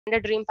a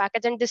dream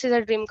package, and this is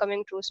a dream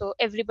coming true. So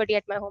everybody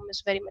at my home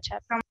is very much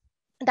happy.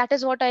 That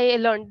is what I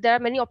learned. There are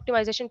many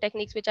optimization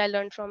techniques which I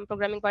learned from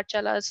Programming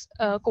Pathshala's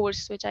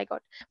course, which I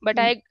got. But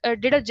I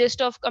did a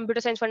gist of computer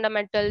science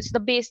fundamentals,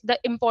 the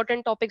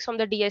important topics from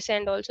the DSA,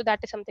 and also that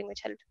is something which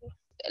helped me.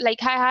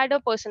 Like I had a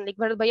person like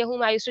Bharat Bhaiya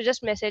whom I used to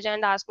just message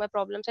and ask my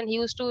problems, and he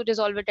used to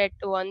resolve it at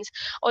once.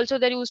 Also,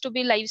 there used to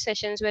be live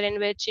sessions wherein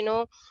which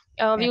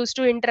we used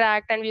to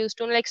interact and we used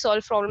to like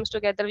solve problems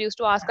together. We used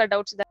to ask our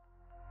doubts.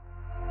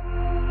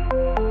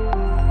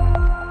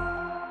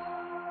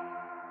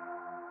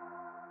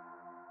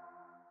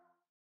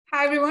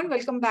 Hi everyone,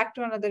 welcome back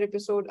to another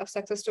episode of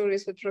Success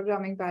Stories with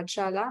Programming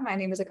Pathshala. My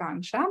name is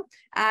Akanksha,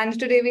 and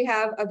today we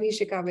have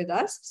Abhishika with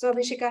us. So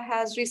Abhishika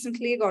has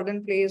recently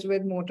gotten placed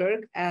with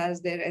Motorq as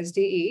their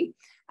SDE,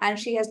 and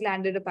she has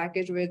landed a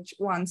package which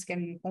one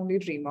can only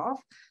dream of.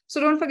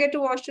 So don't forget to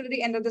watch till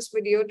the end of this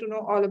video to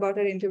know all about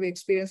her interview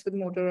experience with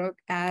Motorq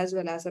as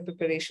well as her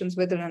preparations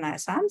with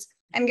Renaissance,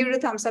 and give it a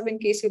thumbs up in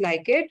case you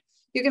like it.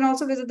 You can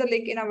also visit the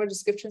link in our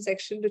description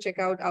section to check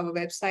out our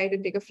website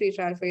and take a free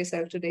trial for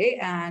yourself today.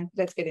 And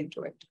let's get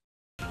into it.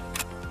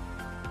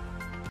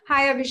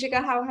 Hi,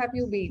 Abhishika. How have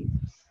you been?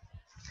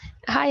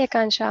 Hi,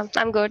 Akansha.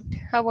 I'm good.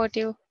 How about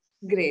you?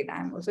 Great.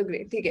 I'm also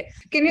great. Okay.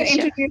 Can you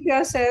Sure. introduce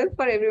yourself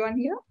for everyone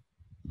here?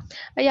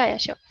 Yeah,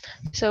 sure.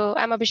 So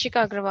I'm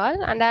Abhishika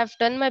Agarwal, and I've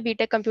done my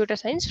BTech Computer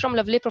Science from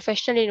lovely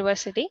Professional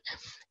University,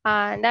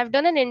 and I've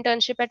done an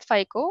internship at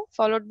FICO,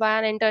 followed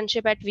by an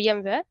internship at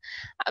VMware.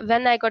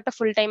 When I got a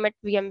full time at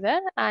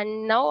VMware,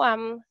 and now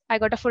I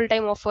got a full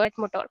time offer at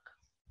Motorq.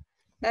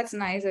 That's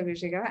nice,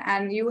 Abhishika.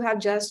 And you have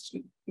just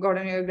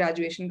gotten your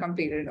graduation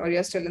completed, or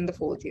you're still in the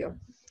fourth year?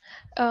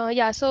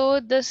 Yeah,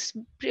 so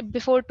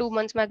before 2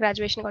 months, my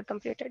graduation got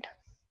completed.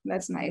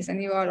 That's nice.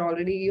 And you have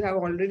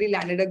already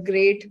landed a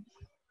great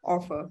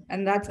offer.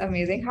 And that's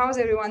amazing. How's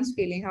everyone's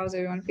feeling? How's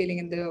everyone feeling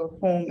in their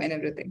home and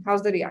everything?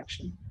 How's the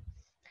reaction?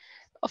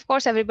 Of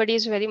course, everybody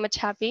is very much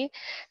happy.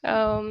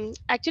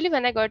 Actually,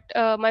 when I got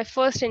my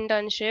first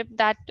internship,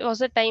 that was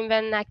the time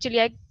when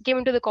actually I came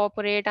into the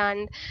corporate,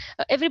 and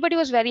everybody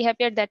was very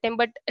happy at that time.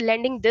 But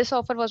landing this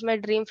offer was my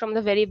dream from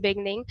the very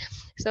beginning.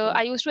 So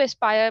I used to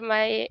aspire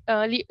my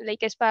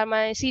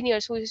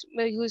seniors who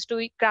used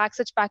to crack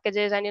such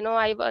packages, and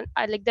I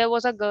like there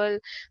was a girl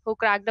who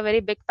cracked a very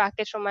big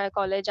package from my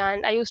college,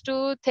 and I used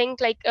to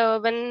think like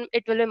when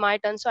it will be my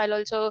turn, so I'll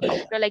also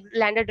like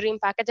land a dream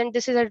package, and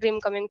this is a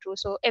dream coming true.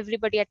 So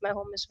everybody at my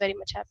home is very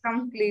much happy.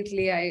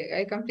 Completely.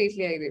 I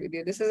completely agree with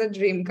you. This is a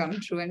dream come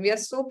true, and we are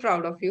so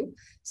proud of you.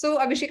 So,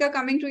 Abhishika,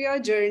 coming to your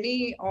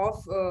journey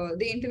of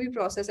the interview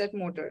process at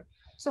Motor.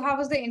 So, how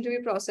was the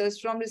interview process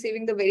from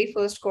receiving the very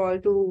first call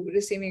to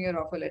receiving your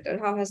offer letter?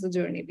 How has the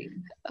journey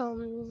been?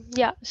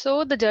 Yeah,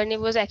 so the journey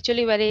was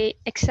actually very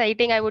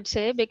exciting, I would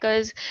say,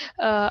 because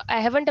I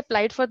haven't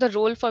applied for the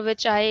role for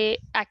which I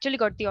actually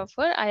got the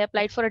offer. I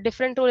applied for a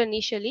different role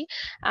initially,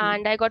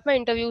 and I got my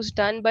interviews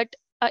done, but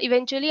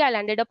eventually I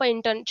landed up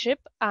an internship,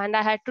 and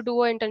I had to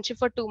do an internship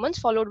for 2 months,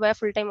 followed by a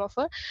full-time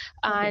offer.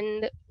 Okay.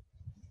 And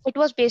it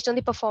was based on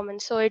the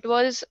performance, so it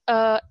was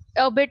a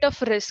bit of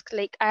risk.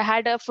 Like I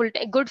had a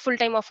good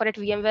full-time offer at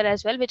VMware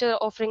as well, which are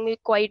offering me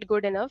quite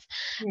good enough,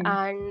 Hmm.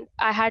 and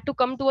I had to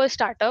come to a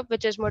startup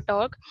which is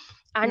Motorq,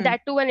 and Hmm.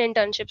 that too an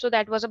internship, so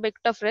that was a bit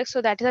of risk.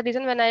 So that is the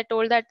reason when I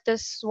told that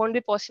this won't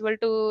be possible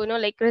to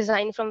like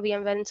resign from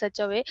VMware in such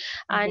a way. Okay.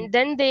 And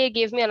then they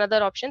gave me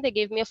another option. They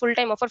gave me a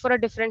full-time offer for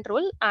a different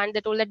role, and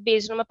they told that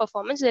based on my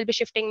performance they'll be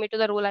shifting me to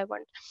the role I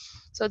want.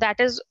 So that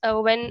is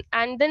when,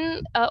 and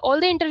then all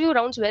the interview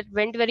rounds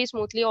went very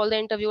smoothly. All the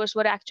interviewers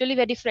were actually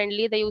very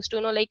friendly. They used to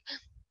like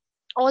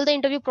all the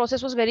interview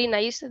process was very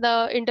nice.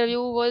 The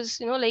interview was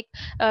like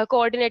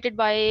coordinated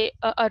by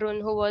Arun,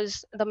 who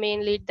was the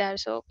main lead there,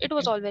 so it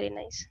was Okay. all very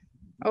nice.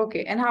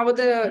 Okay. And how were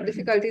the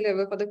difficulty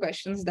level for the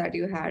questions that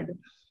you had?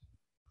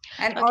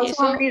 And Okay,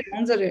 also, how so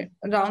many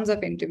rounds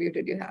of interview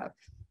did you have?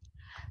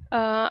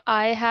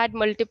 I had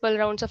multiple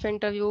rounds of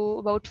interview,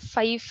 about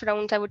 5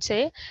 rounds, I would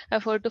say,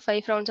 4 to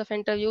 5 rounds of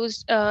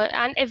interviews,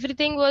 and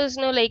everything was,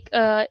 like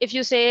if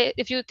you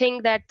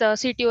think that the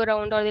CTO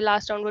round or the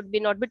last round would be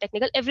not be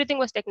technical, everything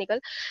was technical.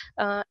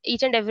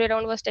 Each and every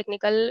round was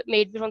technical,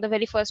 made from the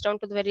very first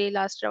round to the very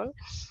last round,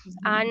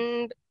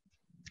 and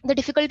the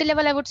difficulty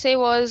level I would say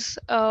was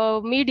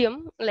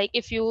medium. Like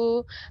if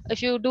you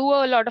do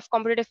a lot of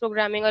competitive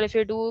programming, or if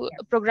you do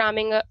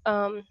programming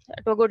to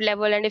a good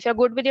level, and if you're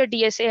good with your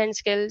DSA and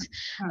skills,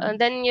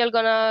 then you're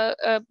gonna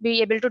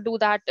be able to do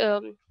that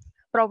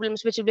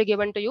problems which will be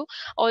given to you.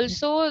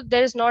 Also,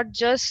 there is not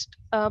just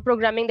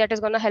programming that is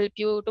going to help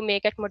you to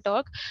make at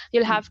Motorq.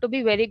 You'll have to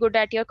be very good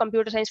at your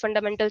computer science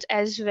fundamentals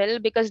as well,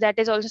 because that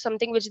is also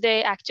something which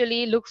they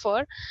actually look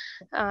for,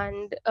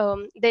 and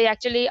they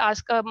actually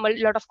ask a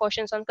lot of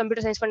questions on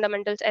computer science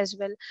fundamentals as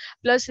well.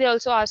 Plus they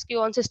also ask you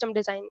on system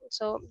design,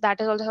 so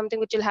that is also something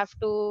which you'll have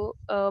to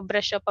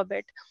brush up a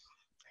bit.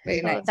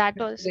 Very So nice. that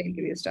The was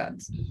interview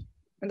starts.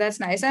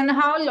 That's nice. And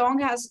how long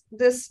has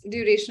this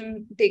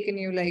duration taken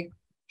you, like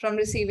from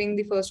receiving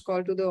the first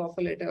call to the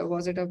offer letter?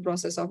 Was it a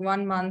process of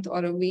 1 month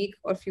or a week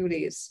or few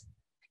days?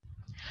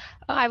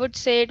 I would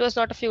say it was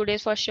not a few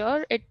days for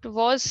sure. It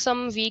was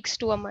some weeks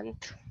to a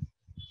month.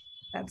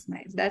 That's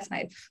nice. That's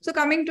nice. So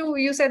coming to,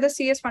 you said the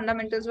CS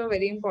fundamentals were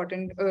very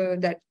important,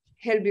 that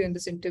helped you in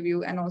this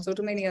interview and also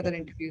to many other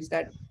interviews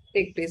that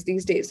take place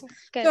these days. So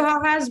Correct.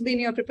 how has been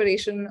your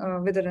preparation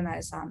with the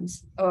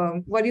Renaissance?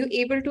 Were you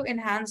able to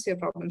enhance your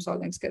problem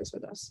solving skills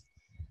with us?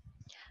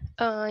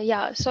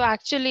 Yeah, so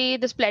actually,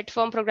 this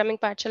platform, Programming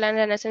Pathshala and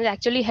Renaissance,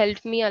 actually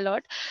helped me a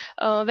lot.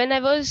 When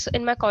I was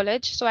in my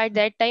college, so at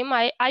that time,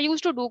 I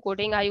used to do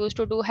coding, I used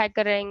to do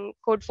hackering,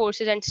 code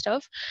forces, and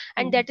stuff.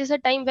 And Hmm. that is a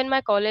time when my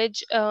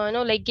college,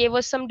 like gave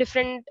us some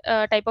different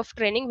type of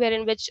training,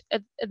 wherein which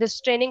this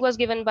training was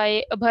given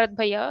by Bharat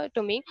Bhaiya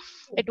to me.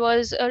 It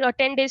was a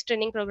 10 days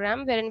training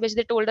program, wherein which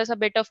they told us a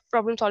bit of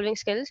problem solving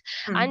skills.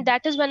 And Hmm.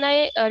 that is when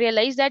I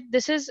realized that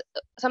this is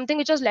something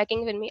which was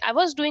lacking in me. I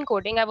was doing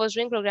coding, I was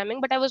doing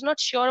programming, but I was not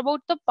sure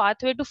about the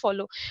pathway to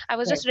follow. I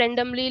was Right. just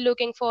randomly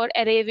looking for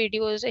array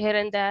videos here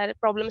and there,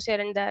 problems here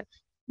and there.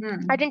 I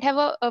Hmm. didn't have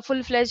a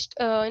full-fledged,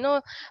 Like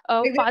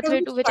there pathway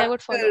was to a which I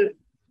would follow.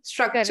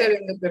 structure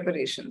Correct. in the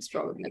preparations,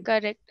 probably.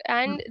 Correct. Hmm.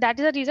 And that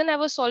is the reason I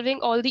was solving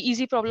all the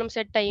easy problems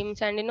at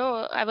times. And,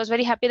 I was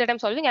very happy that I'm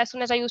solving. As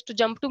soon as I used to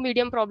jump to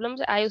medium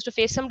problems, I used to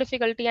face some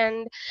difficulty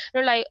and,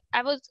 like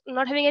I was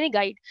not having any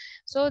guide.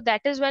 So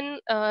that is when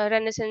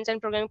Renaissance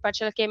and Programming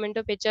Pathshala came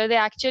into picture. They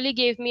actually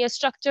gave me a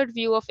structured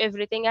view of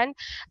everything. And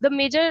the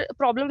major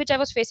problem which I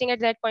was facing at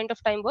that point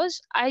of time was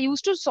I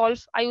used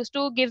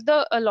to give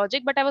the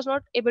logic, but I was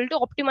not able to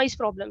optimize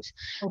problems.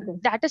 Okay.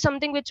 That is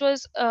something which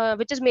is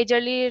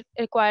majorly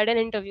required in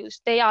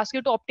interviews. They ask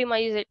you to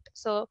optimize it.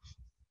 So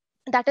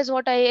that is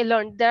what I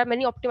learned. There are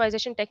many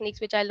optimization techniques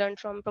which I learned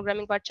from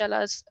Programming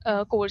Pathshala's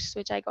course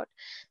which I got.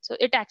 So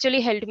it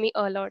actually helped me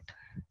a lot.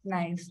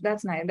 Nice.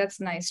 That's nice.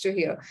 That's nice to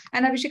hear.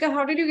 And Abhisheka,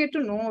 how did you get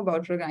to know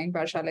about Programming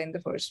Pathshala in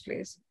the first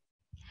place?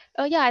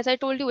 Yeah, as I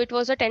told you, it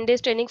was a 10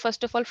 days training,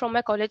 first of all, from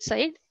my college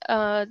side.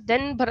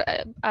 Then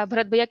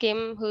Bharat Bhaiya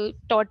came who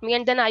taught me,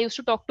 and then I used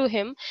to talk to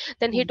him.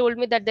 Then he Hmm. told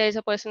me that there is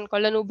a person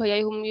called Anup Bhaiya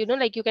whom,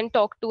 like you can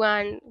talk to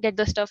and get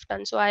the stuff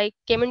done. So I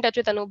came in touch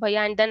with Anup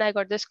Bhaiya, and then I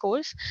got this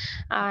course.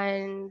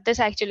 And this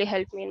actually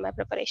helped me in my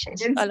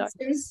preparations And a lot.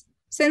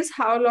 since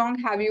how long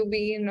have you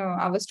been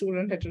our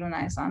student at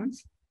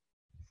Renaissance?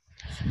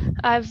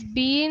 I've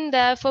been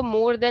there for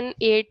more than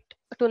 8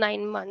 to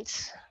 9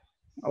 months.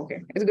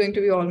 Okay, it's going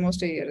to be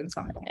almost a year in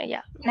some time.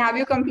 Yeah. And have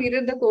you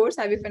completed the course?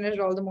 Have you finished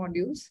all the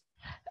modules?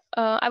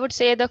 I would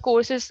say the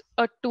courses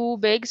are too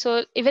big.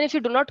 So even if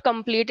you do not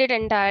complete it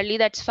entirely,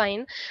 that's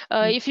fine.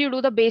 Hmm. If you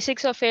do the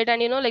basics of it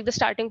and like the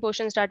starting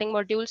portion, starting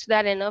modules,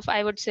 they're enough.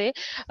 I would say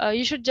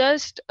you should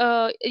just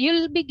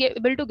you'll be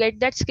able to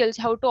get that skills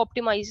how to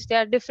optimize.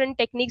 There are different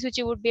techniques which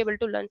you would be able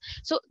to learn.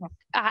 So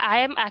I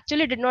am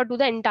actually did not do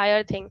the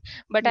entire thing,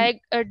 but Hmm.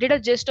 I did a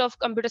gist of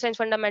computer science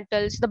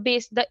fundamentals,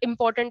 the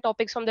important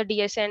topics from the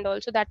DSA, and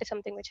also that is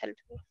something which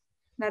helped me.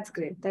 That's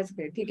great. That's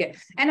great. Okay.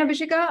 And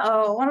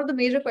Abhisheka, one of the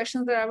major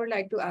questions that I would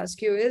like to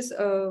ask you is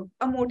a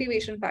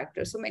motivation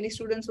factor. So many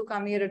students who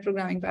come here at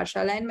Programming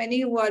Pathshala and many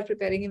who are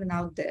preparing even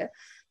out there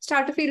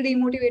start to feel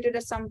demotivated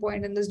at some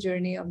point in this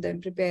journey of them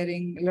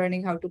preparing,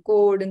 learning how to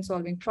code and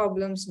solving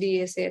problems,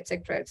 DSA,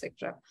 etc.,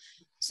 etc.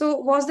 So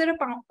was there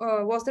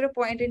a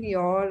point in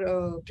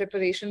your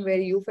preparation where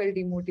you felt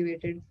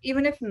demotivated?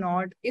 Even if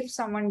not, if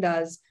someone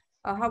does,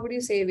 how would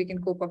you say we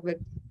can cope up with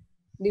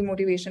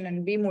demotivation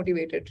and be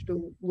motivated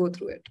to go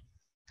through it?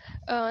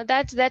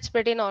 That's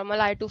pretty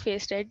normal. I too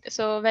faced it.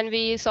 So when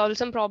we solve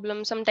some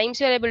problem, sometimes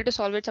you're able to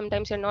solve it,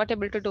 sometimes you're not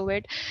able to do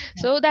it.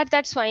 Yeah. So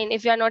that's fine.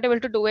 If you are not able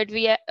to do it,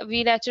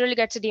 we naturally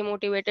gets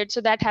demotivated.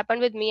 So that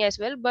happened with me as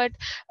well. But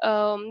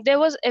there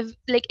was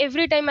like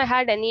every time I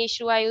had any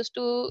issue, I used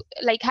to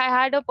like I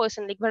had a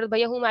person like Bharat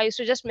Bhaiya whom I used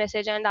to just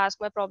message and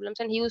ask my problems,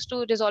 and he used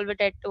to resolve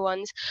it at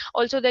once.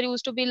 Also, there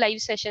used to be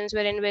live sessions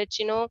wherein which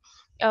we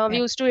Yeah.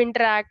 used to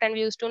interact and we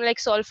used to like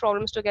solve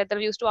problems together.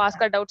 We used to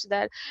ask our doubts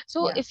there.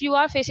 So Yeah. if you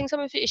are facing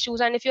some issues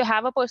and if you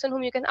have a person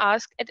whom you can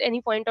ask at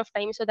any point of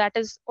time, so that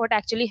is what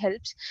actually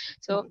helps.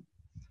 So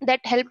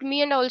that helped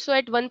me. And also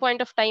at one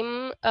point of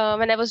time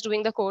when I was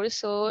doing the course,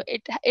 so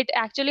it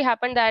actually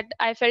happened that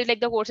I felt like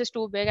the course is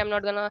too big, I'm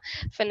not gonna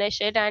finish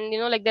it, and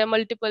like there are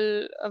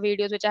multiple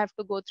videos which I have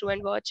to go through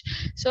and watch.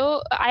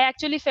 So I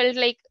actually felt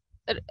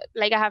uh,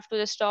 like I have to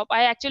just stop.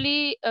 I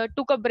actually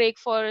took a break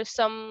for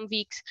some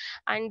weeks,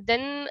 and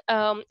then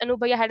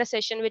Anubhaya had a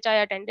session which I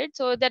attended.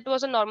 So that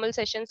was a normal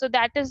session. So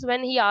that is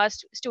when he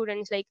asked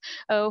students like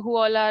who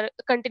all are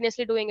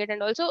continuously doing it,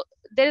 and also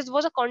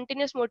was a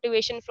continuous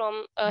motivation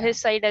from Yeah.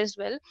 his side as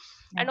well.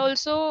 Yeah. And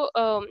also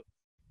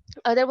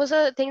there was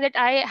a thing that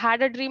I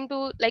had a dream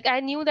to, like I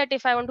knew that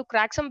if I want to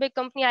crack some big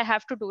company, I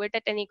have to do it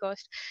at any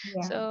cost.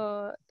 Yeah.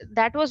 So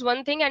that was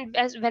one thing. And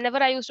as whenever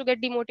I used to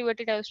get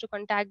demotivated, I used to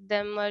contact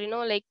them, or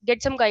like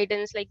get some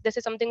guidance, like this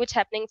is something which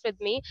happening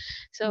with me.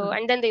 So Hmm.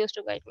 and then they used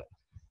to guide me.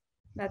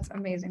 That's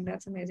amazing.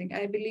 That's amazing.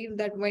 I believe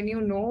that when you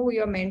know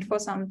you're meant for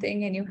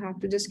something and you have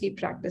to just keep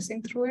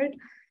practicing through it,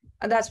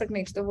 That's what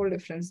makes the whole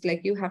difference.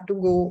 Like you have to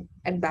go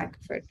at back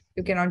of it.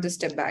 You cannot just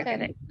step back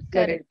and Correct,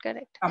 let it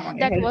correct. come on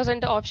your That head.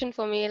 wasn't an option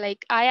for me.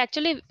 Like I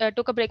actually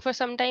took a break for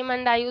some time,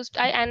 and I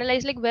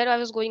analyzed like where I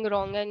was going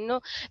wrong. And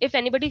if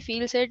anybody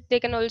feels it, they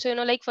can also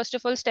like first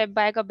of all step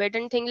back a bit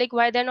and think like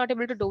why they're not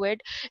able to do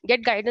it.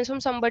 Get guidance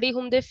from somebody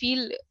whom they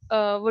feel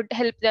would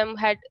help them,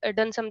 had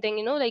done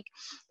something. Like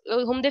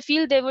whom they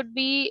feel they would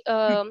be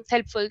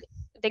helpful.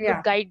 They could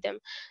Yeah, guide them.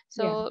 yeah.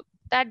 So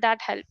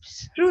that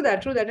helps. True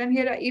that, true that. And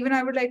here, even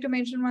I would like to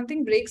mention one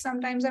thing, breaks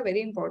sometimes are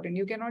very important.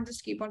 You cannot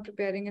just keep on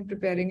preparing and,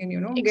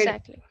 get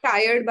Exactly.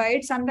 tired by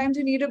it. Sometimes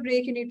you need a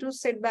break. You need to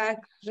sit back,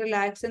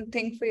 relax, and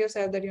think for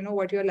yourself that,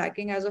 what you're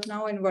lacking as of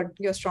now and what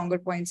your stronger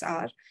points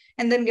are,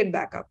 and then get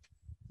back up.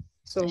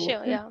 So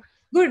Sure. Yeah.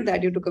 good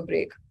that you took a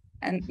break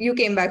and you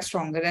came back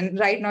stronger. And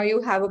right now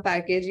you have a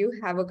package, you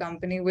have a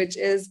company, which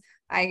is,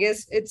 I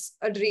guess, it's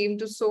a dream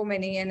to so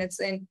many, and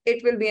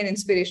it will be an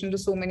inspiration to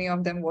so many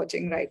of them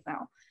watching right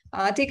now.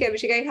 Take care,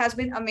 Vishika. It has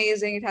been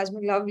amazing. It has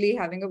been lovely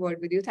having a word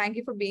with you. Thank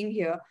you for being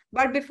here.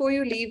 But before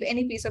you leave,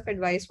 any piece of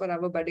advice for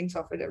our budding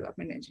software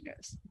development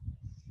engineers?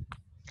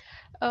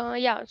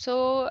 Yeah,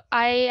 so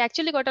I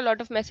actually got a lot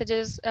of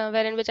messages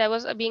wherein which I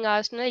was being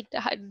asked, like,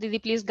 Didi,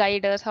 please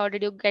guide us. How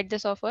did you get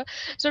this offer?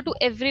 So to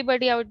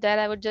everybody out there,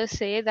 I would just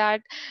say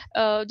that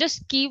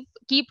just keep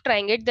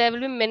trying it. There will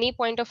be many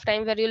point of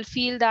time where you'll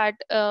feel that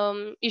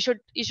you should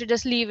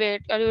just leave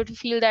it, or you'll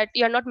feel that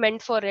you're not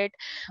meant for it,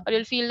 or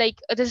you'll feel like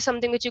this is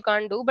something which you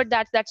can't do. But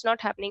that's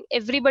not happening.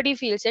 Everybody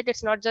feels it.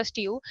 It's not just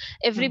you.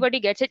 Hmm.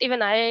 Everybody gets it.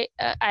 Even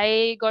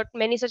I got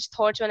many such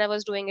thoughts when I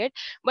was doing it,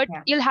 but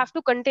Yeah, you'll have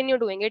to continue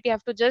doing it. You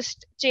have to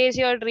just chase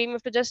your dream. You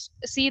have to just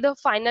see the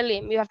final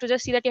aim. You have to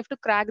just see that you have to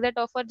crack that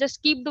offer.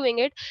 Just keep doing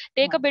it.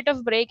 Take yeah, a bit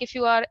of break if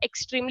you are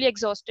extremely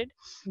exhausted,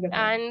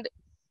 definitely.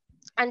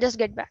 and just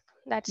get back.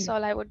 That's Yeah,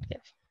 all I would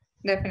give.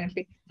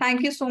 definitely.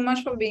 Thank you so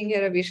much for being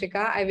here,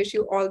 Abhishika. I wish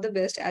you all the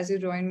best as you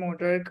join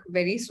Motorq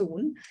very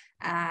soon.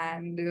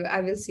 And I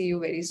will see you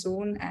very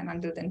soon. And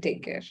until then,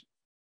 take care.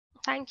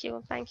 Thank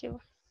you, thank you.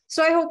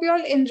 So I hope you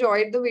all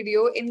enjoyed the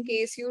video. In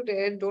case you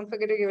did, don't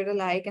forget to give it a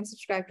like and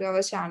subscribe to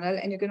our channel.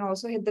 And you can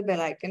also hit the bell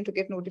icon to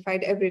get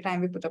notified every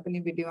time we put up a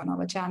new video on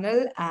our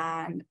channel.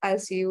 And I'll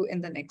see you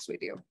in the next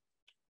video.